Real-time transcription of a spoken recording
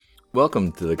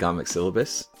Welcome to the Comic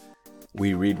Syllabus.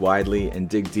 We read widely and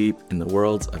dig deep in the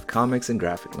worlds of comics and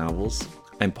graphic novels.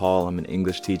 I'm Paul, I'm an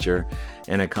English teacher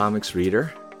and a comics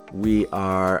reader. We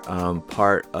are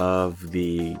part of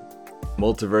the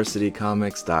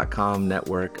multiversitycomics.com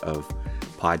network of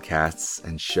podcasts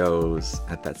and shows.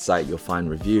 At that site, you'll find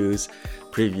reviews,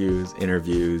 previews,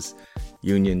 interviews,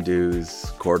 union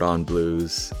dues, cordon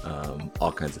blues,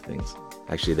 all kinds of things.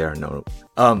 Actually, there are no...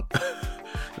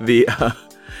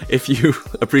 If you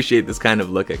appreciate this kind of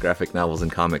look at graphic novels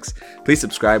and comics, please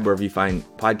subscribe wherever you find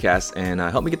podcasts and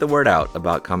help me get the word out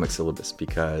about Comic Syllabus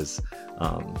because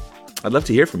I'd love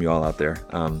to hear from you all out there.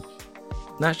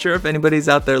 Not sure if anybody's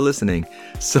out there listening,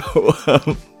 so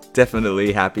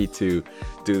definitely happy to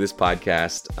do this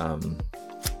podcast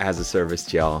as a service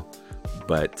to y'all,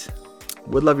 but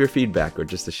would love your feedback or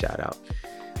just a shout out.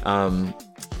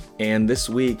 And this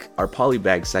week, our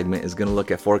Polybagged segment is going to look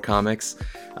at 4 comics.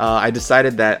 I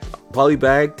decided that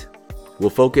Polybagged will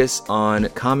focus on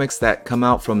comics that come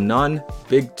out from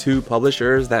non-Big 2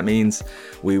 publishers. That means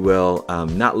we will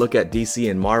not look at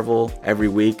DC and Marvel every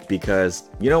week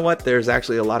because, you know what, there's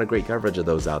actually a lot of great coverage of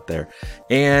those out there.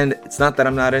 And it's not that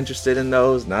I'm not interested in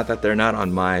those, not that they're not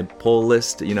on my pull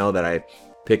list, that I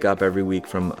pick up every week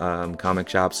from comic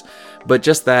shops, but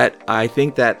just that I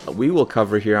think that we will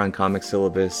cover here on Comic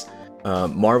Syllabus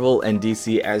Marvel and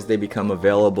DC as they become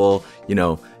available,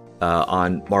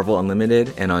 on Marvel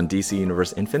Unlimited and on DC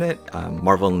Universe Infinite.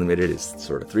 Marvel Unlimited is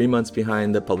sort of 3 months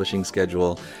behind the publishing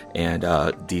schedule, and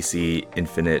DC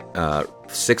Infinite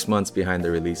 6 months behind the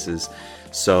releases.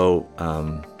 So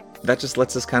that just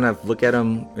lets us kind of look at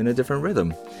them in a different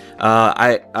rhythm.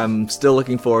 I'm still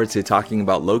looking forward to talking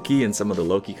about Loki and some of the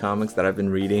Loki comics that I've been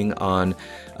reading on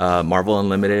Marvel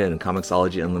Unlimited and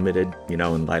Comixology Unlimited,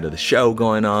 in light of the show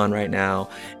going on right now.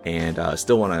 And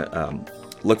still want to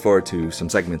look forward to some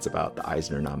segments about the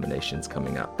Eisner nominations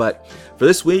coming up. But for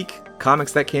this week,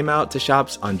 comics that came out to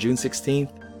shops on June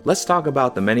 16th, let's talk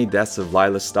about The Many Deaths of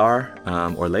Layla Starr,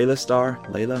 or Layla Starr,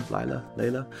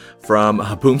 Layla, from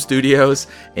Boom Studios,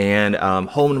 and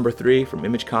Home number 3 from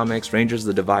Image Comics, Rangers of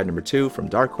the Divide number 2 from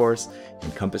Dark Horse,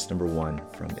 and Compass number 1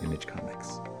 from Image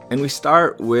Comics. And we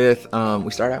start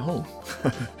at Home.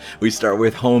 We start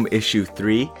with Home issue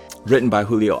 3, written by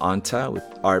Julio Anta with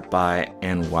art by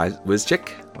Ann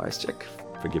Wyschik.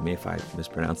 Forgive me if I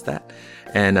mispronounced that.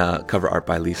 And cover art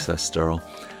by Lisa Sturl.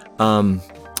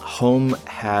 Home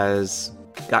has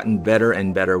gotten better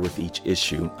and better with each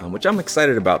issue, which I'm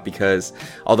excited about because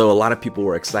although a lot of people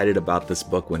were excited about this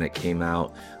book when it came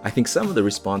out, I think some of the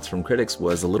response from critics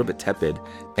was a little bit tepid,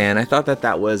 and I thought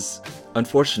that was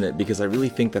unfortunate because I really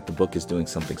think that the book is doing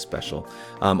something special.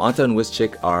 Anta and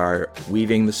Wyschik are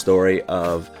weaving the story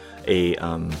of a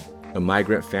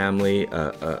migrant family,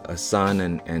 a son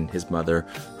and his mother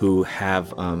who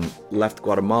have left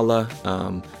Guatemala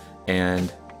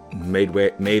and made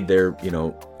their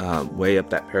way up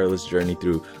that perilous journey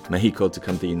through Mexico to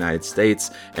come to the United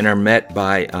States, and are met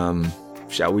by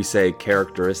shall we say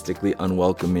characteristically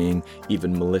unwelcoming,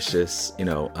 even malicious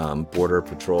border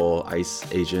patrol ICE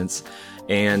agents.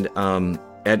 And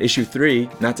at issue 3,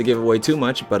 not to give away too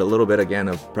much, but a little bit again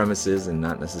of premises and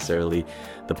not necessarily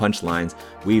the punchlines,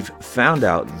 we've found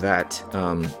out that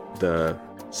the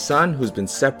son who's been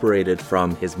separated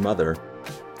from his mother,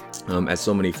 as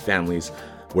so many families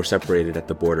were separated at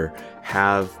the border,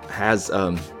 has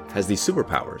these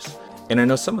superpowers. And I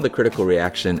know some of the critical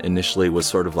reaction initially was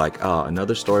sort of like,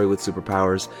 another story with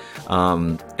superpowers,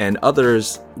 and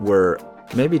others were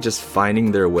maybe just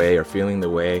finding their way or feeling their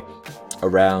way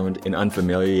around in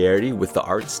unfamiliarity with the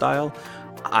art style.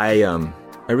 I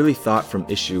really thought from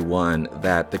issue 1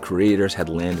 that the creators had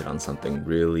landed on something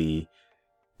really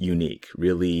unique,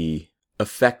 really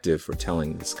effective for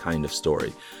telling this kind of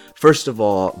story. First of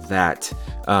all, that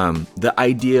the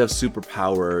idea of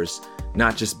superpowers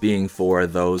not just being for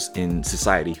those in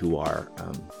society who are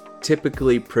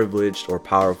typically privileged or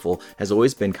powerful has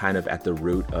always been kind of at the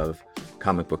root of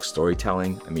comic book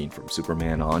storytelling. I mean, from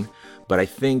Superman on. But I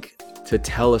think to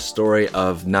tell a story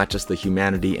of not just the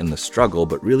humanity and the struggle,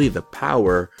 but really the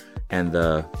power and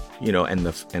the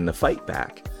and the fight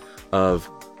back of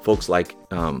folks like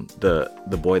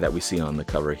the boy that we see on the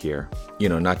cover here,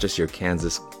 not just your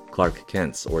Kansas Clark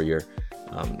Kents or your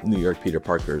New York Peter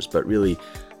Parkers, but really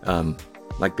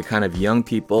like the kind of young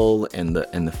people and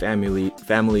the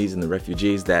families and the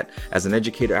refugees that as an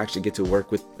educator actually get to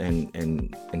work with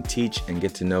and teach and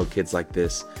get to know kids like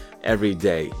this every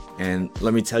day. And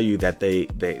let me tell you that they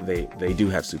do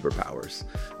have superpowers.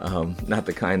 Not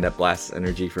the kind that blasts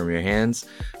energy from your hands,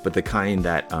 but the kind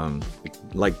that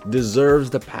deserves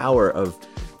the power of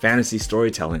fantasy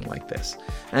storytelling like this.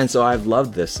 And so I've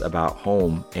loved this about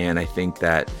home, and I think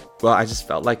that, well, I just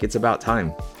felt like it's about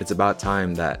time. It's about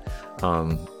time that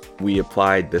we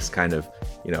applied this kind of,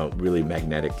 really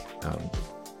magnetic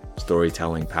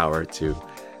storytelling power to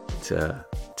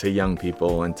young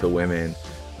people and to women,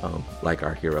 like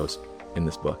our heroes in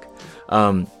this book.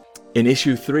 In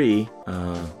issue 3,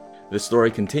 the story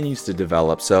continues to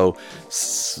develop. So,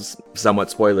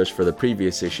 somewhat spoilers for the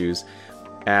previous issues,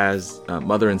 as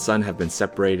mother and son have been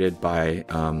separated by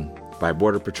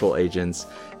Border Patrol agents,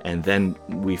 and then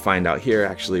we find out here,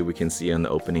 actually, we can see on the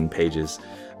opening pages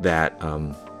that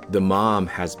the mom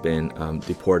has been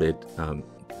deported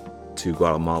to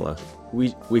Guatemala.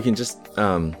 We can just,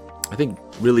 I think,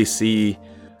 really see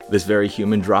this very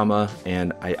human drama,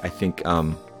 and I think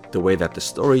the way that the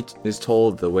story is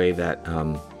told, the way that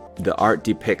the art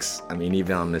depicts,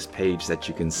 even on this page that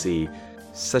you can see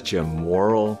such a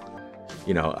moral,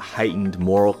 heightened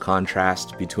moral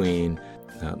contrast between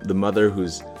the mother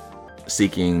who's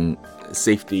seeking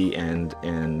safety and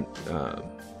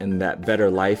that better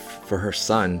life for her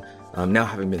son, now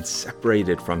having been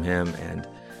separated from him and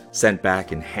sent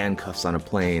back in handcuffs on a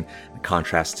plane, in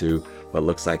contrast to what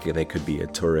looks like they could be a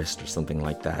tourist or something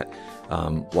like that,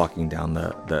 walking down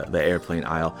the airplane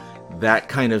aisle. That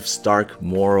kind of stark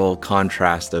moral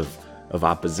contrast of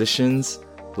oppositions,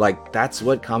 like, that's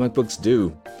what comic books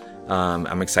do.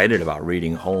 I'm excited about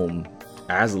reading Home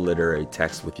as a literary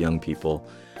text with young people,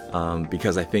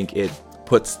 because I think it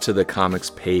puts to the comics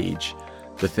page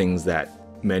the things that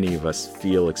many of us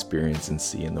feel, experience, and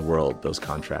see in the world, those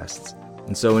contrasts.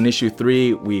 And so in issue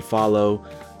 3, we follow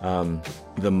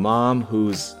the mom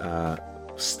who's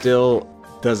still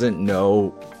doesn't know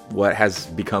what has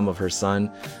become of her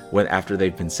son after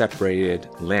they've been separated,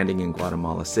 landing in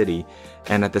Guatemala City.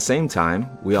 And at the same time,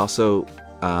 we also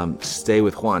stay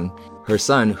with Juan, her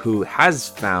son, who has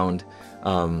found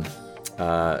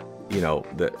her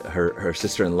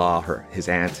sister-in-law, his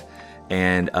aunt,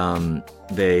 and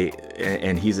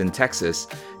he's in Texas,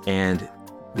 and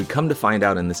we come to find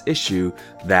out in this issue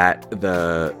that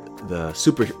the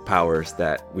superpowers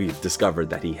that we've discovered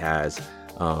that he has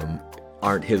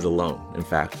aren't his alone. In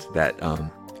fact, that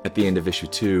at the end of issue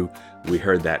 2, we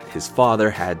heard that his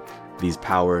father had these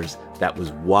powers. That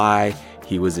was why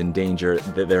he was in danger,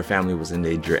 that their family was in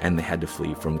danger, and they had to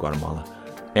flee from Guatemala.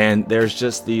 And there's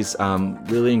just these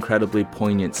really incredibly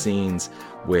poignant scenes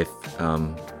with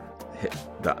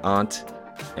the aunt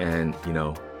and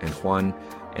Juan.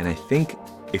 And I think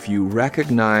if you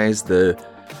recognize the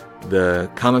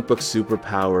comic book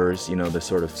superpowers, the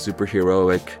sort of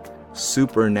superheroic,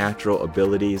 supernatural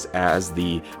abilities as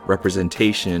the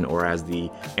representation or as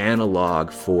the analog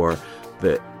for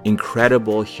the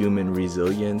incredible human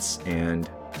resilience and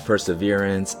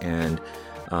perseverance and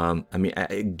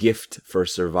a gift for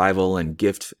survival and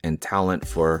gift and talent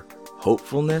for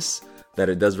hopefulness that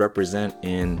it does represent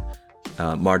in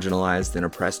marginalized and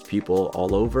oppressed people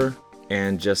all over.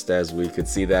 And just as we could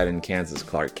see that in Kansas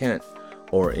Clark Kent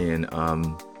or in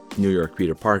New York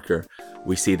Peter Parker,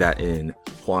 we see that in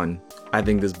Juan. I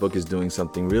think this book is doing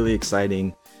something really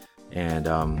exciting and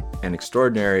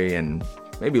extraordinary and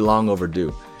maybe long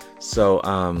overdue. So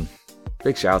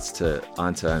big shouts to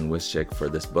Anta and Wischik for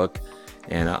this book,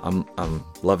 and I'm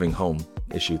loving Home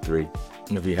issue 3.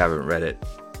 If you haven't read it,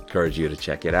 I encourage you to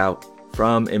check it out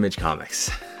from Image Comics.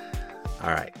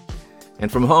 All right.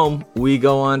 And from Home, we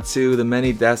go on to The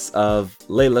Many Deaths of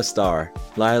Layla Starr.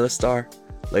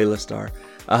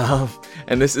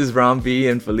 And this is Ram V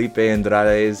and Felipe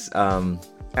Andrade's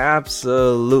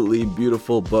absolutely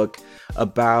beautiful book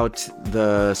about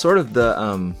the sort of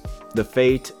the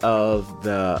fate of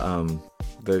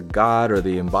the god or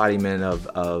the embodiment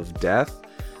of death.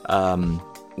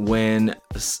 When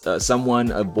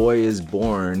a boy is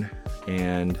born,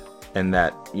 and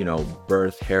that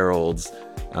birth heralds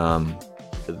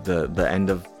the end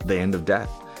of death.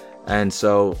 And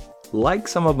so, like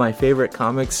some of my favorite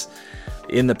comics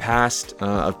in the past,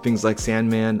 of things like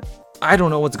Sandman, I don't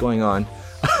know what's going on.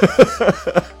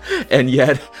 And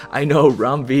yet I know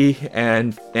Ram V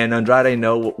and Andrade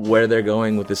know where they're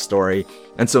going with this story.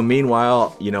 And so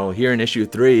meanwhile, here in issue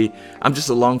 3, I'm just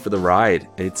along for the ride.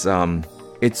 It's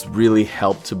really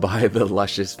helped by the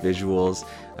luscious visuals.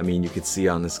 You could see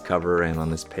on this cover and on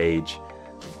this page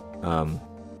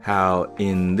how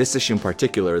in this issue in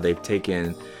particular, they've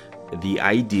taken the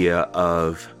idea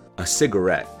of a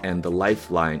cigarette and the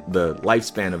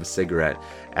lifespan of a cigarette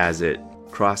as it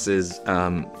crosses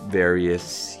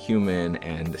various human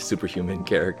and superhuman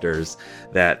characters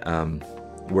that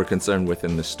we're concerned with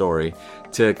in the story,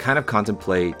 to kind of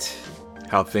contemplate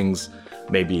how things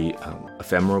maybe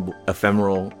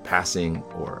ephemeral passing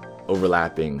or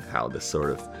overlapping, how this sort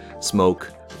of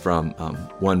smoke from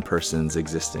one person's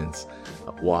existence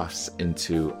wafts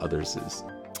into others'.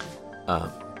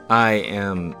 I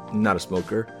am not a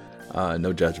smoker,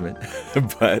 no judgment,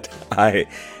 but I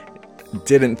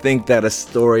didn't think that a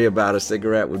story about a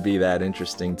cigarette would be that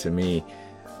interesting to me.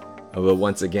 But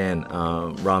once again,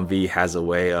 Ron V has a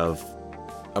way of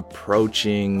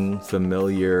approaching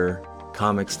familiar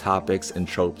comics topics and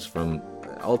tropes from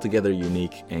altogether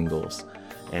unique angles.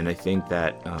 And I think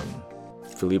that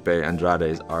Felipe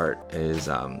Andrade's art is,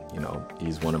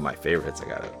 he's one of my favorites. I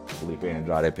got a Felipe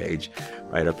Andrade page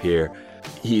right up here.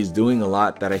 He's doing a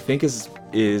lot that I think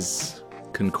is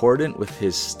concordant with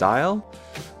his style,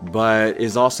 but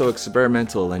is also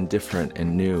experimental and different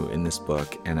and new in this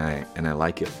book, and I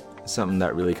like it. Something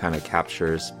that really kind of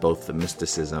captures both the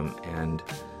mysticism and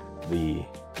the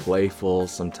playful,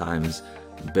 sometimes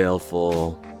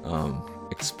baleful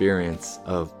experience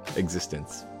of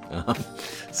existence.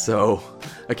 So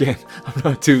again, I'm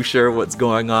not too sure what's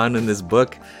going on in this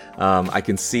book. I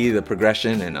can see the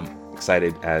progression, and I'm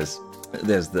excited as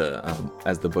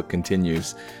the book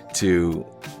continues to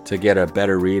get a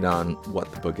better read on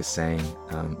what the book is saying.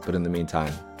 But in the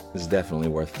meantime, this is definitely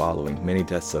worth following. Many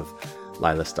Deaths of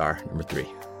Lila Star, number 3.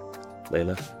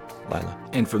 Lila.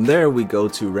 And from there we go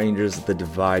to Rangers of the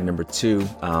Divide, number 2.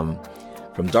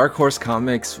 From Dark Horse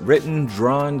Comics, written,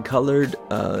 drawn, colored,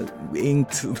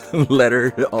 inked,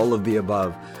 lettered, all of the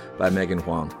above by Megan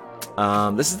Huang.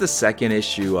 This is the second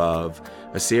issue of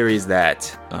a series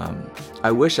that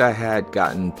I wish I had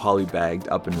gotten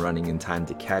polybagged up and running in time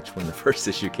to catch when the first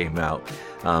issue came out.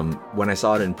 When I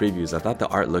saw it in previews, I thought the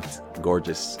art looked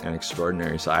gorgeous and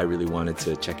extraordinary, so I really wanted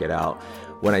to check it out.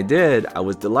 When I did, I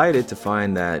was delighted to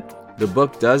find that the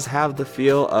book does have the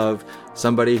feel of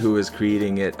somebody who is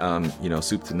creating it,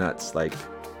 soup to nuts, like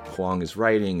Huang is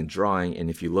writing and drawing. And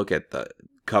if you look at the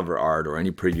cover art or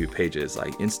any preview pages,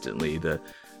 like instantly the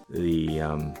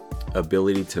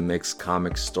ability to mix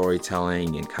comic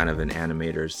storytelling and kind of an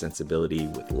animator's sensibility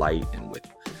with light and with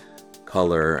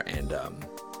color and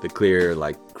the clear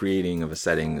creating of a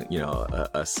setting,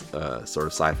 a sort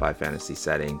of sci-fi fantasy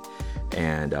setting,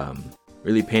 and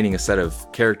really painting a set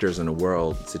of characters in a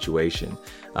world situation.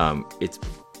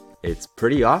 It's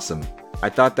pretty awesome. I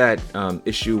thought that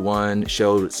issue 1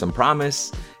 showed some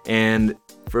promise, and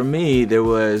for me there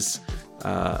was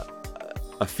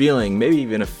a feeling, maybe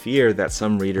even a fear, that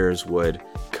some readers would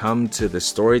come to the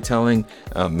storytelling,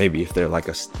 maybe if they're like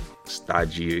a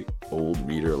stodgy old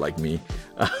reader like me,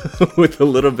 with a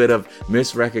little bit of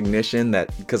misrecognition,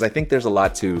 that because I think there's a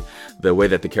lot to the way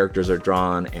that the characters are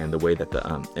drawn and the way that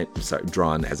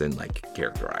drawn as in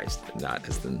characterized, not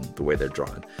as in the way they're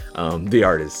drawn. The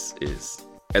art is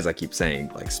as I keep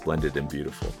saying, splendid and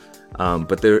beautiful,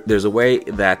 but there's a way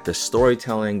that the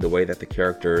storytelling, the way that the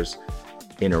characters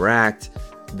interact,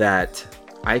 that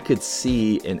I could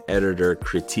see an editor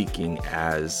critiquing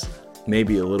as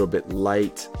maybe a little bit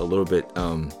light, a little bit,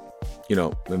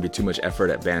 maybe too much effort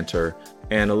at banter,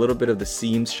 and a little bit of the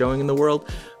seams showing in the world.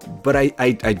 But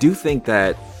I do think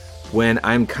that when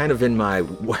I'm kind of in my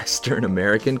Western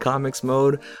American comics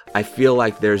mode, I feel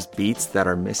like there's beats that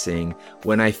are missing.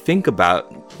 When I think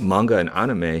about manga and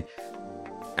anime,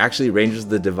 actually Rangers of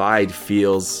the Divide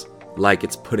feels like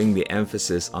it's putting the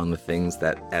emphasis on the things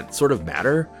that sort of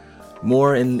matter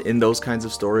more in those kinds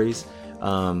of stories.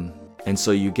 And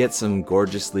so you get some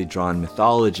gorgeously drawn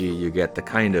mythology, you get the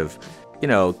kind of,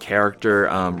 character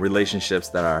relationships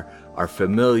that are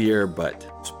familiar, but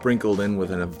sprinkled in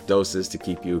with enough doses to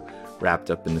keep you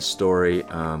wrapped up in the story.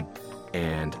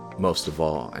 And most of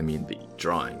all, the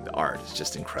drawing, the art is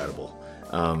just incredible.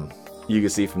 You can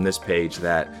see from this page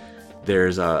that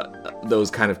there's those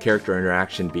kind of character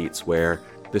interaction beats where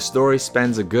the story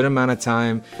spends a good amount of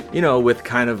time, with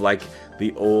kind of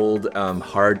the old,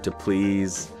 hard to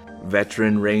please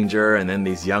veteran ranger, and then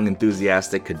these young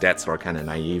enthusiastic cadets who are kind of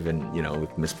naive and,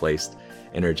 with misplaced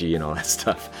energy and all that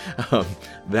stuff.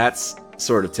 That's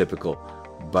sort of typical.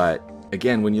 But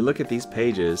again, when you look at these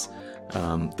pages,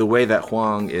 the way that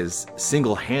Huang is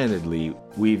single-handedly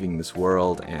weaving this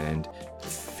world and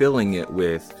filling it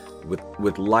with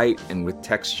light and with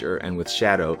texture and with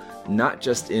shadow, not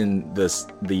just in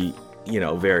the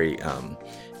very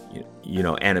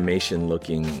animation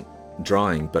looking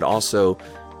drawing, but also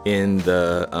in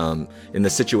the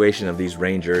situation of these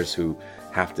rangers who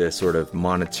have to sort of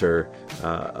monitor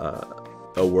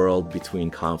a world between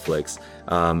conflicts,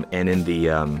 and in the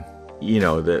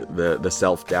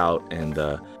self-doubt and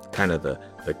the kind of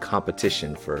the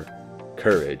competition for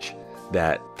courage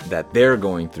that they're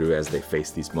going through as they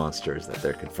face these monsters that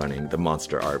they're confronting. The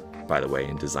monster art, by the way,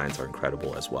 and designs are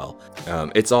incredible as well.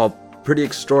 It's all pretty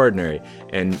extraordinary,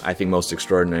 and I think most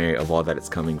extraordinary of all that it's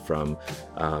coming from,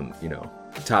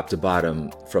 top to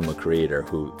bottom from a creator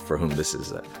for whom this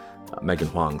is Megan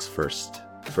Huang's first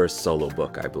solo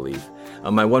book, I believe.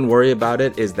 My one worry about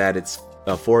it is that it's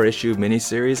a 4-issue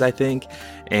miniseries, I think,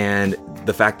 and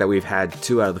the fact that we've had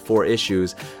 2 out of the 4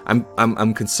 issues,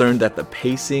 I'm concerned that the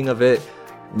pacing of it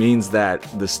means that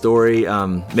the story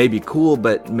may be cool,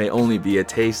 but may only be a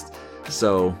taste.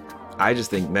 So I just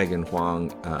think Megan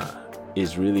Huang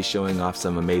is really showing off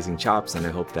some amazing chops, and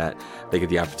I hope that they get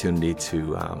the opportunity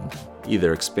to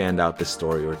either expand out this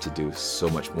story or to do so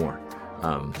much more.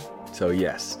 So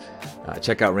yes,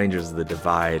 check out Rangers of the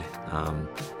Divide.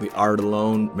 The art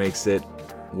alone makes it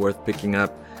worth picking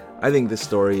up. I think this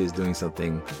story is doing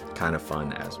something kind of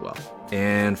fun as well.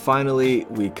 And finally,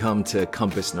 we come to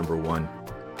Compass #1.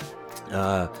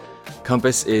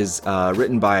 Compass is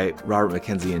written by Robert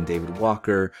McKenzie and David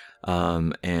Walker,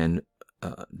 and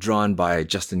drawn by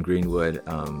Justin Greenwood,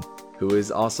 who is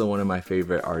also one of my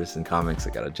favorite artists in comics.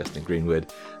 I got a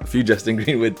few Justin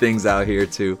Greenwood things out here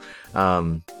too.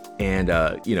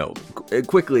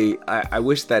 Quickly, I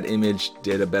wish that Image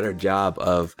did a better job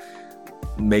of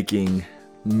making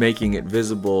it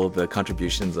visible, the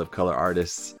contributions of color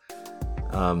artists.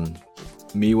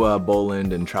 Miwa,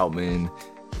 Boland, and Troutman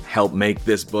helped make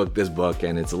this book,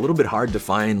 and it's a little bit hard to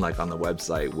find, like, on the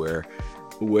website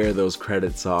where those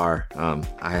credits are.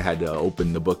 I had to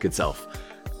open the book itself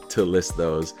to list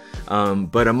those.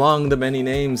 But among the many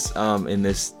names in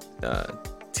this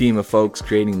team of folks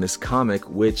creating this comic,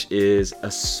 which is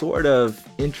a sort of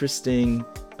interesting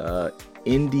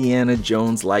Indiana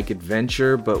Jones-like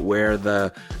adventure, but where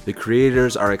the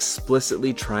creators are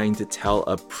explicitly trying to tell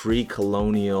a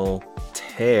pre-colonial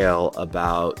tale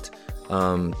about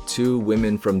 2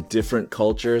 women from different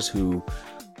cultures who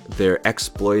their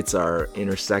exploits are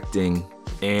intersecting,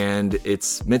 and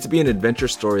it's meant to be an adventure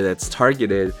story that's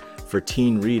targeted for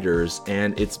teen readers,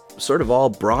 and it's sort of all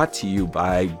brought to you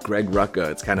by Greg Rucka.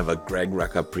 It's kind of a Greg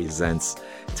Rucka Presents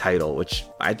title, which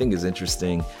I think is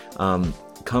interesting.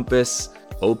 Compass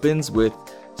opens with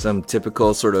some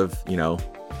typical sort of,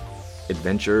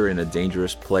 adventure in a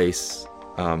dangerous place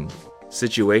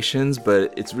situations,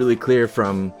 but it's really clear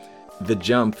from the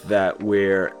jump that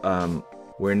we're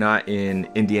not in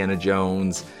Indiana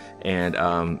Jones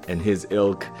and his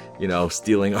ilk,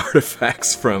 stealing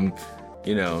artifacts from,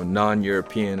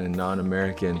 non-European and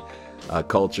non-American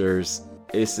cultures.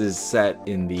 This is set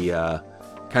in the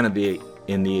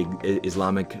in the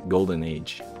Islamic Golden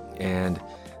Age, and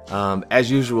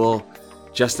as usual,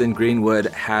 Justin Greenwood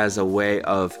has a way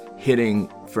of hitting,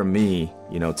 for me,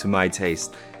 to my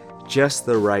taste, just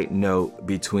the right note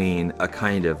between a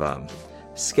kind of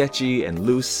sketchy and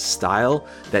loose style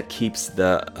that keeps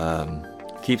the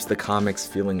comics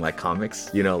feeling like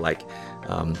comics,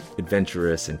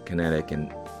 adventurous and kinetic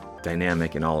and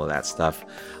dynamic and all of that stuff,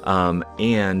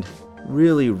 and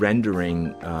really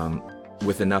rendering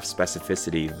with enough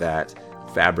specificity that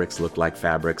fabrics look like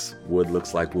fabrics, wood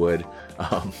looks like wood,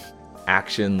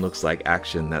 action looks like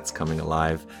action that's coming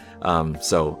alive.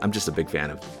 So I'm just a big fan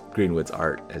of Greenwood's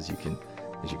art, as you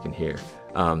can hear.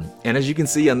 And as you can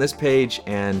see on this page,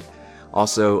 and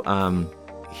also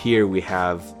here we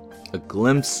have a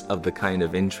glimpse of the kind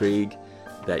of intrigue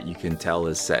that you can tell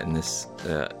is set in this,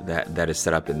 that is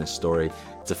set up in this story.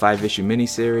 It's a 5-issue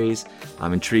miniseries.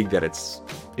 I'm intrigued that its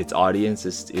audience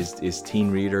is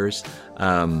teen readers.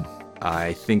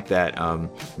 I think that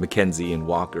McKenzie and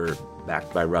Walker,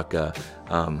 backed by Rucka,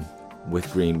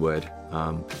 with Greenwood,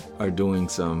 are doing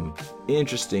some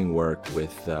interesting work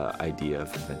with the idea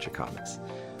of adventure comics.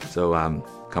 So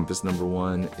Compass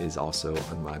 #1 is also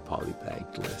on my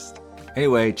polybagged list.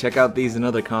 Anyway, check out these and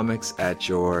other comics at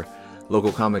your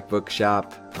local comic book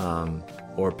shop,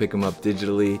 or pick them up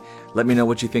digitally. Let me know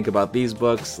what you think about these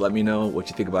books. Let me know what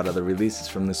you think about other releases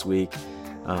from this week.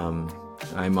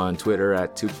 I'm on Twitter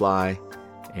at 2Fly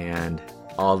and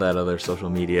all that other social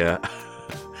media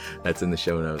that's in the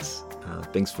show notes.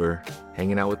 Thanks for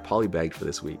hanging out with Polybagged for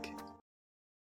this week.